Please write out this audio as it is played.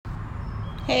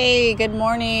Hey, good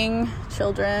morning,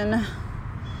 children.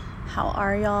 How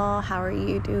are y'all? How are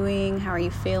you doing? How are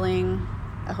you feeling?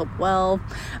 I hope well.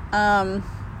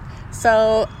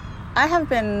 So I have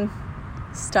been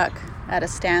stuck at a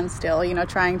standstill,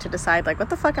 trying to decide, what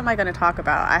the fuck am I going to talk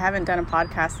about? I haven't done a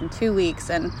podcast in 2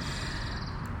 weeks, and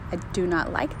I do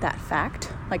not like that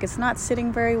fact. It's not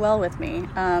sitting very well with me.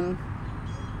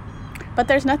 But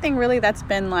there's nothing really that's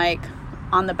been,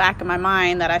 on the back of my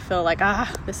mind that I feel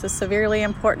this is severely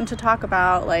important to talk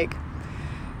about.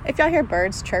 If y'all hear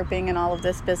birds chirping and all of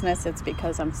this business, it's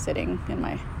because I'm sitting in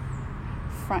my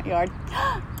front yard.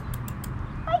 Hi,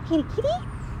 kitty.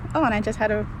 Oh, and I just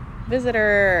had a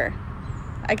visitor.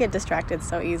 I get distracted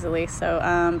so easily. So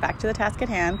back to the task at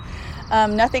hand.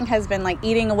 Nothing has been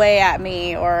eating away at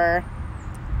me or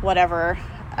whatever.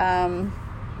 I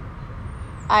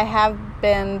have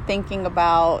been thinking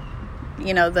about,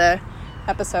 the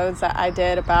episodes that I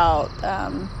did about,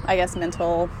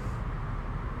 mental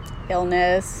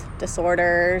illness,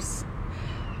 disorders,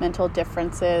 mental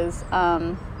differences.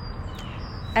 And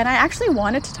I actually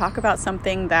wanted to talk about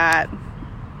something that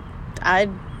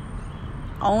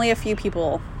only a few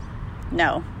people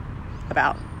know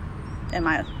about in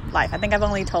my life. I think I've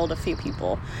only told a few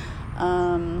people.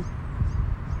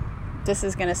 This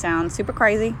is going to sound super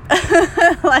crazy,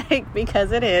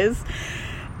 because it is.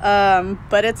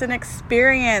 But it's an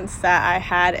experience that I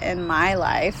had in my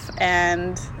life,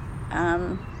 and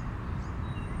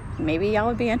maybe y'all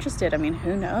would be interested.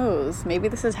 Who knows? Maybe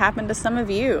this has happened to some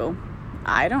of you.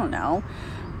 I don't know.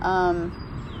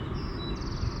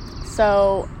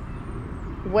 So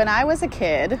when I was a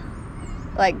kid,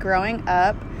 growing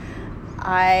up,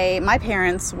 my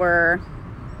parents were,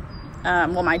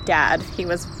 my dad, he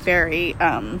was very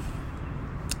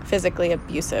physically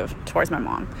abusive towards my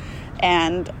mom.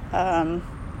 And,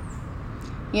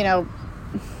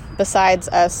 besides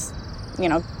us,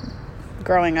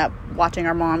 growing up, watching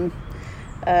our mom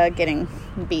getting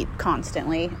beat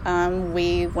constantly,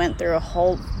 we went through a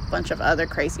whole bunch of other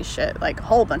crazy shit, My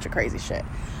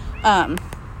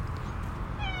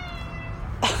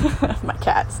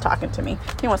cat's talking to me.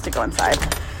 He wants to go inside.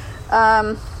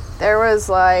 There was,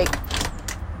 a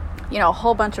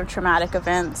whole bunch of traumatic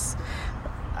events.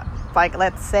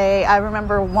 Let's say, I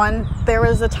remember there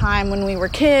was a time when we were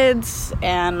kids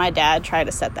and my dad tried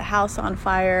to set the house on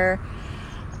fire.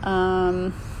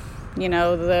 The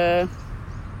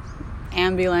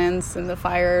ambulance and the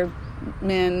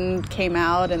firemen came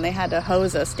out and they had to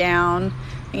hose us down.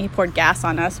 And he poured gas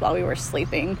on us while we were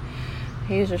sleeping.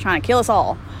 He was just trying to kill us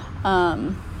all.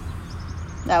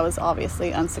 That was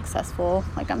obviously unsuccessful.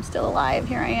 I'm still alive.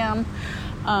 Here I am.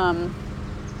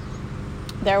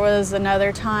 There was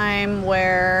another time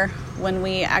when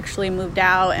we actually moved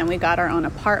out and we got our own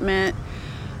apartment,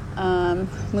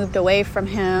 moved away from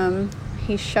him.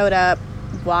 He showed up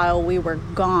while we were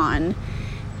gone,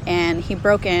 and he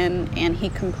broke in and he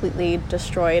completely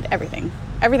destroyed everything.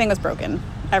 Everything was broken.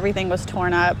 Everything was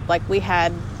torn up. We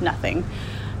had nothing.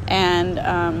 And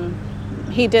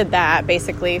he did that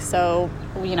basically so,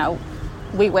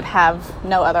 we would have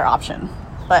no other option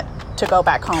but to go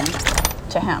back home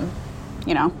to him.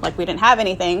 We didn't have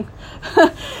anything.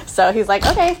 So he's like,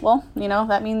 okay, well,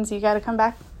 that means you got to come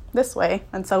back this way.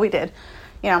 And so we did.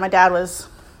 My dad was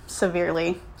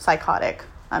severely psychotic.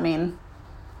 Where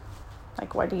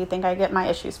do you think I get my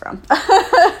issues from?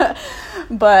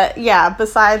 But yeah,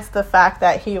 besides the fact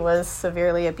that he was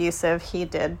severely abusive, he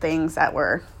did things that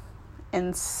were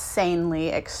insanely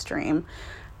extreme.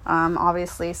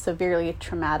 Obviously severely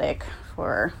traumatic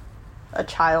for a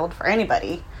child, for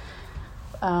anybody.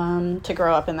 To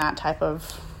grow up in that type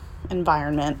of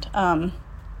environment.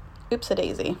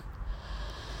 Oops-a-daisy.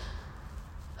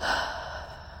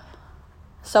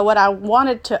 So what I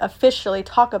wanted to officially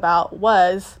talk about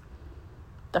was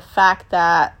the fact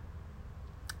that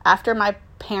after my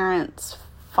parents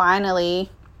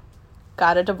finally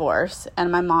got a divorce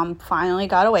and my mom finally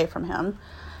got away from him,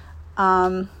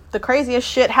 the craziest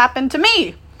shit happened to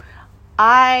me.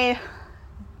 I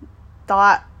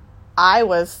thought I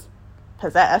was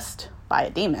possessed by a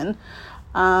demon.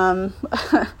 Y'all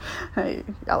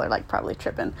are probably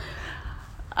tripping.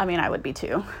 I would be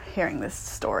too, hearing this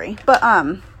story. But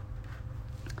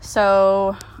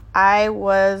so I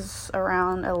was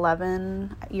around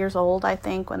 11 years old, I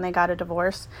think, when they got a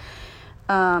divorce.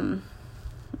 And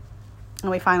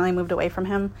we finally moved away from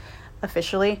him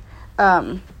officially.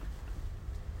 I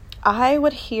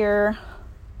would hear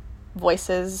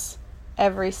voices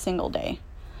every single day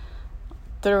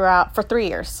for 3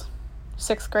 years,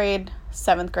 6th grade,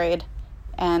 7th grade,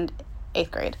 and 8th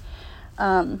grade.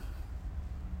 And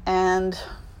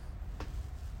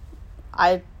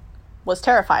I was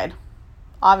terrified.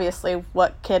 Obviously,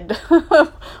 what kid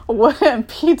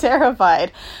wouldn't be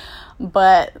terrified?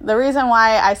 But the reason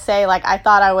why I say, like, I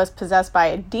thought I was possessed by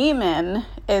a demon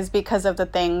is because of the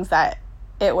things that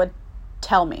it would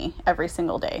tell me every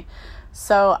single day.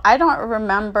 So I don't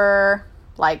remember,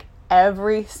 like,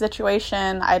 every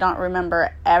situation. I don't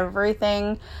remember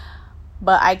everything.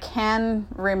 But I can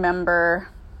remember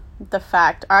the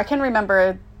fact, or I can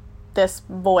remember this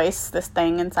voice, this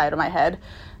thing inside of my head,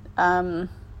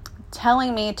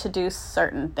 telling me to do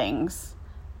certain things.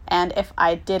 And if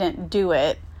I didn't do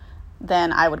it,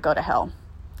 then I would go to hell.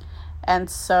 And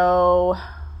so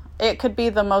it could be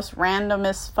the most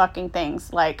randomest fucking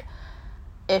things. Like,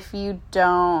 if you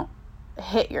don't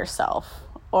hit yourself,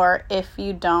 or if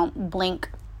you don't blink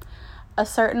a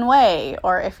certain way,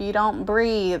 or if you don't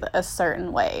breathe a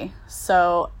certain way.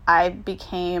 So I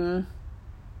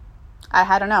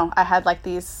had like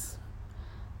these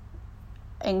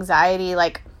anxiety,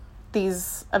 like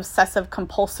these obsessive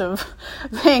compulsive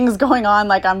things going on.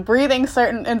 Like, I'm breathing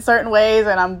in certain ways,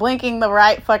 and I'm blinking the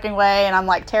right fucking way, and I'm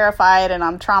like terrified, and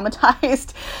I'm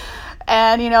traumatized.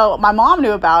 And, you know, my mom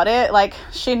knew about it. Like,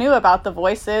 she knew about the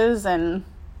voices and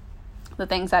the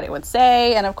things that it would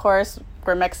say. And of course,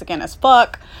 we're Mexican as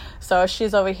fuck. So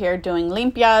she's over here doing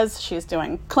limpias. She's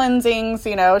doing cleansings.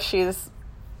 You know, she's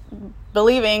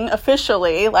believing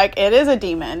officially, like, it is a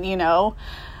demon, you know.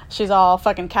 She's all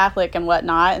fucking Catholic and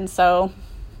whatnot. And so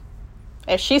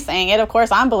if she's saying it, of course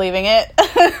I'm believing it.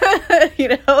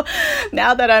 You know,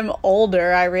 now that I'm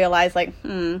older, I realize, like,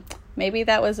 maybe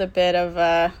that was a bit of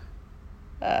a,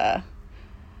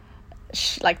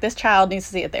 like, this child needs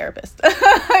to see a therapist.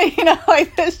 You know,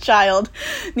 like, this child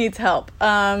needs help.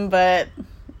 But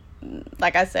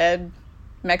like I said,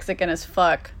 Mexican as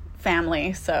fuck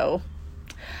family. So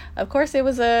of course it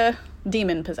was a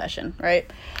demon possession, right?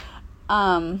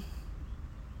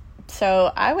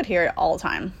 So I would hear it all the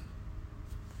time.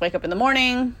 Wake up in the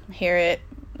morning, hear it,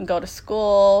 go to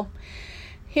school,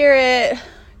 hear it,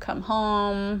 come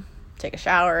home, take a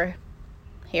shower,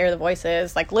 hear the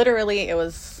voices. Like, literally, it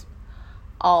was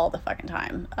all the fucking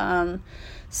time.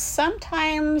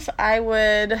 Sometimes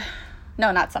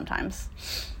not sometimes.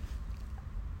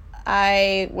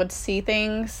 I would see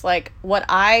things. Like, what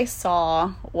I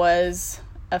saw was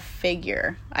a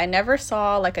figure. I never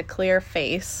saw, like, a clear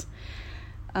face.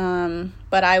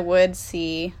 But I would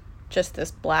see just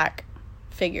this black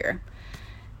figure.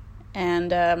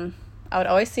 And I would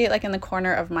always see it, like, in the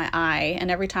corner of my eye.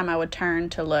 And every time I would turn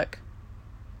to look,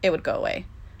 it would go away.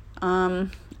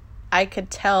 I could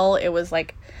tell it was,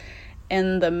 like,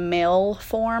 in the male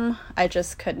form. I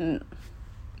just couldn't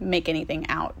make anything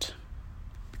out.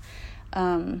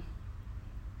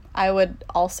 I would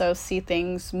also see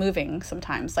things moving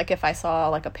sometimes. Like, if I saw,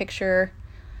 like, a picture,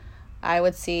 I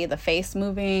would see the face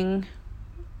moving,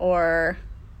 or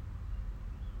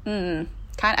kind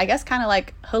of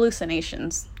like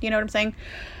hallucinations. You know what I'm saying?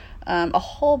 A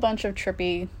whole bunch of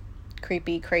trippy,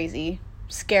 creepy, crazy,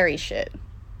 scary shit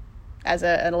as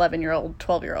an 11-year-old,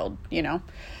 12-year-old, you know?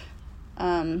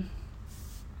 And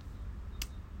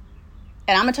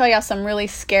I'm gonna tell y'all some really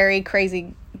scary,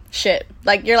 crazy shit.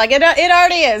 Like, you're like, it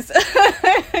already is.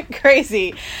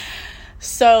 Crazy.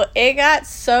 So it got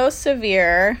so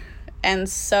severe and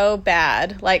so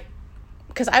bad, like,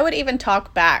 because I would even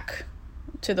talk back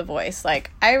to the voice. Like,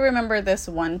 I remember this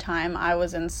one time I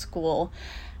was in school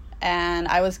and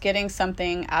I was getting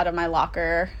something out of my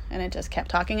locker, and it just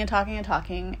kept talking and talking and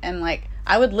talking, and, like,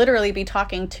 I would literally be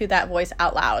talking to that voice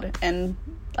out loud, and,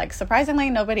 like,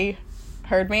 surprisingly nobody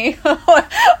heard me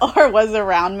or was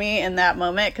around me in that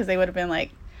moment, because they would have been like,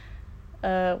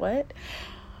 what?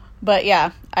 But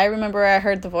yeah, I remember I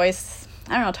heard the voice,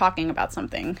 I don't know, talking about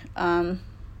something,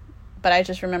 but I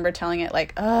just remember telling it,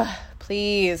 like,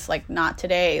 please, like, not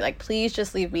today, like, please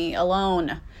just leave me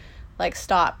alone, like,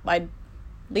 stop,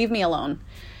 leave me alone.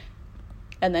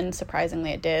 And then surprisingly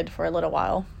it did for a little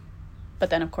while, but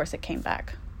then of course it came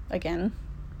back again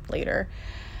later.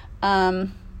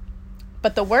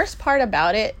 But the worst part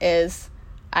about it is,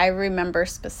 I remember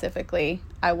specifically,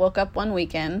 I woke up one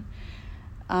weekend,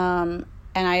 and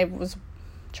I was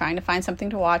trying to find something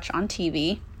to watch on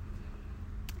TV.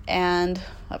 And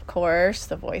of course,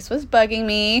 the voice was bugging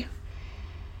me.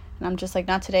 And I'm just like,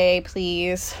 not today,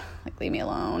 please. Like, leave me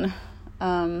alone.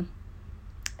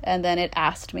 And then it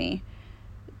asked me,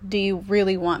 do you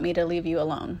really want me to leave you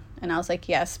alone? And I was like,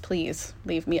 yes, please,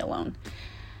 leave me alone.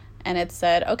 And it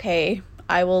said, okay,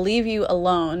 I will leave you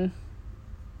alone.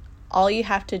 All you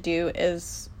have to do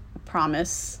is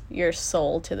promise your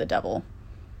soul to the devil.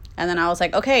 And then I was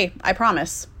like, okay, I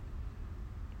promise.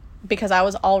 because I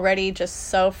was already just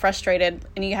so frustrated.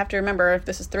 And you have to remember,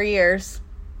 this is 3 years.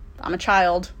 I'm a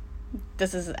child.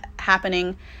 This is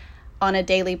happening on a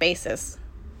daily basis,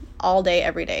 all day,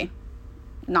 every day,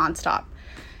 nonstop.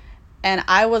 And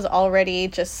I was already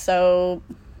just so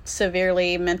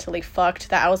severely mentally fucked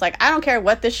that I was like, I don't care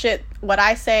what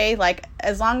I say, like,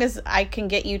 as long as I can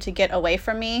get you to get away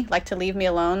from me, like, to leave me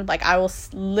alone, like, I will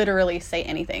literally say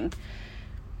anything.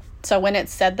 So when it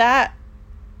said that,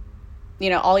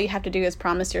 all you have to do is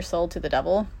promise your soul to the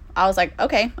devil, I was like,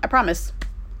 okay, I promise.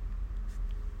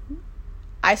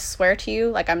 I swear to you,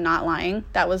 like, I'm not lying,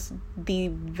 that was the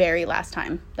very last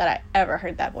time that I ever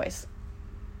heard that voice.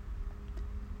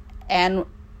 And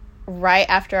right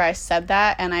after I said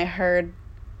that and I heard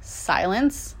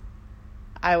silence,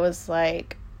 I was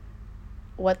like,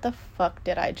 what the fuck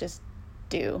did I just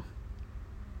do?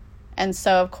 And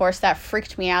so, of course, that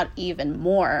freaked me out even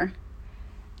more.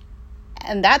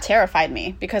 And that terrified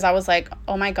me because I was like,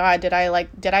 oh my God, did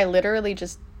I literally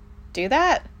just do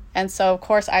that? And so, of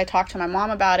course, I talked to my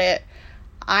mom about it.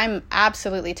 I'm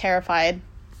absolutely terrified.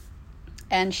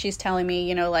 And she's telling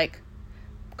me, like,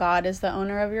 God is the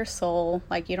owner of your soul.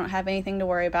 Like, you don't have anything to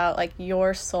worry about. Like,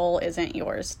 your soul isn't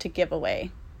yours to give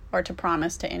away or to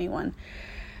promise to anyone.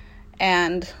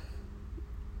 And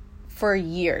for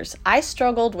years, I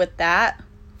struggled with that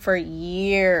for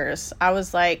years. I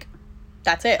was like,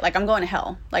 that's it. Like, I'm going to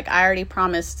hell. Like, I already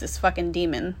promised this fucking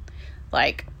demon,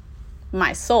 like,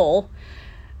 my soul.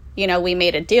 We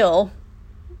made a deal.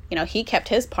 He kept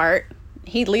his part.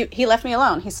 He left me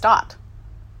alone. He stopped.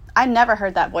 I never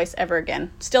heard that voice ever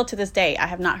again. Still to this day, I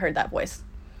have not heard that voice.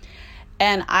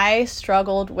 And I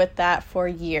struggled with that for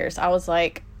years. I was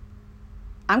like,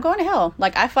 I'm going to hell.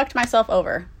 Like, I fucked myself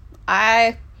over.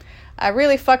 I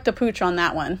really fucked a pooch on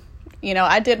that one.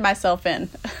 I did myself in.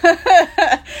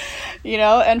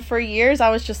 And for years I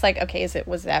was just like, okay,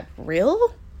 was that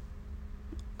real?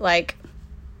 Like,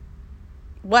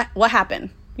 what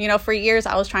happened? For years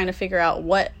I was trying to figure out,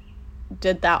 what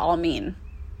did that all mean?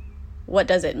 What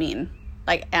does it mean?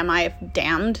 Like, am I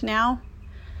damned now?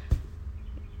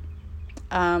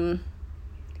 And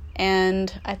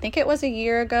I think it was a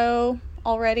year ago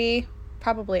already,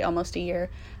 probably almost a year,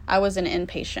 I was an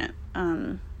inpatient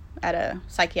at a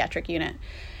psychiatric unit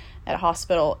at a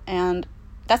hospital. And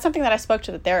that's something that I spoke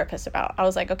to the therapist about. I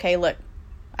was like, okay, look,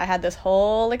 I had this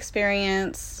whole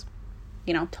experience,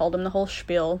 told him the whole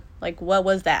spiel. Like, what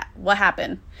was that? What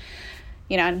happened?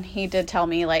 And he did tell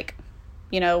me, like,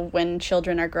 when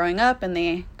children are growing up and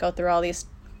they go through all these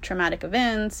traumatic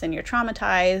events and you're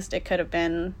traumatized, it could have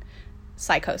been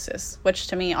psychosis, which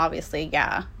to me, obviously,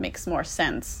 yeah, makes more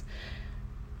sense.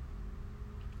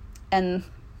 And,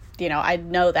 I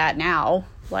know that now,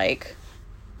 like,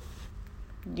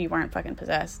 you weren't fucking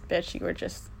possessed, bitch. You were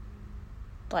just,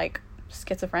 like,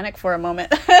 schizophrenic for a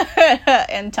moment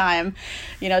in time,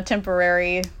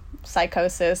 temporary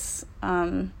psychosis.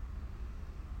 But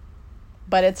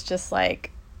it's just like,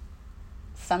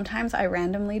 sometimes I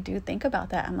randomly do think about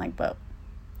that. I'm like, but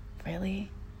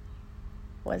really?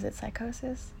 Was it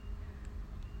psychosis?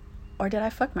 Or did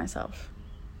I fuck myself?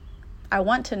 I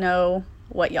want to know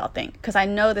what y'all think, because I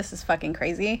know this is fucking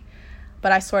crazy,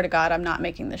 but I swear to God, I'm not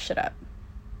making this shit up.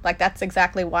 Like, that's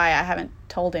exactly why I haven't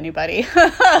told anybody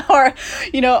or,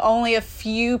 only a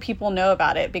few people know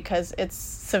about it, because it's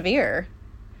severe,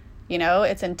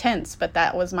 it's intense, but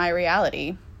that was my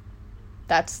reality.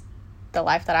 That's the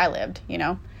life that I lived,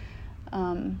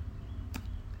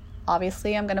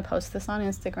 Obviously, I'm going to post this on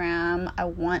Instagram. I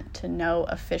want to know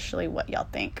officially what y'all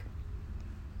think.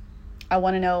 I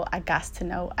want to know, I got to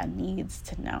know, I needs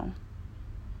to know.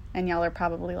 And y'all are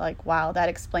probably like, wow, that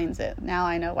explains it. Now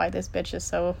I know why this bitch is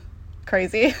so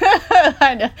crazy.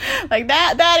 I know. Like,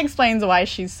 that explains why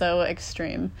she's so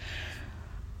extreme.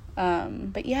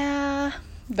 But yeah,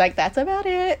 like, that's about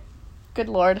it. Good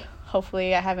Lord.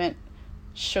 Hopefully I haven't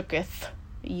shooketh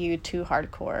you too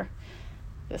hardcore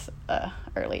this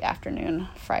early afternoon,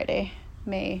 Friday,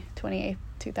 May 28th,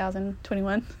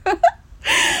 2021.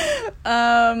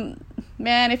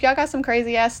 Man, if y'all got some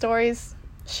crazy ass stories,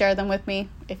 share them with me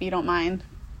if you don't mind.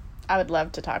 I would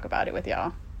love to talk about it with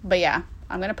y'all. But yeah,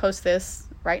 I'm gonna post this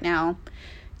right now.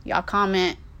 Y'all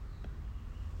comment.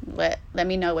 Let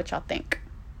me know what y'all think.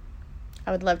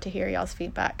 I would love to hear y'all's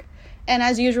feedback. And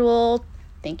as usual,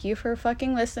 thank you for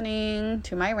fucking listening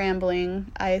to my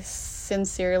rambling. I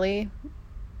sincerely,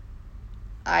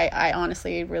 I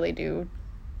honestly really do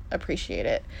appreciate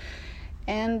it.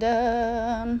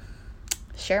 And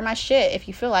share my shit if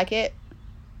you feel like it.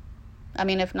 I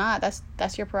mean, if not,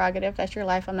 that's your prerogative. That's your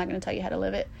life. I'm not going to tell you how to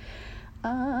live it.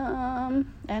 And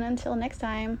until next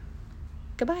time,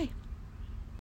 goodbye.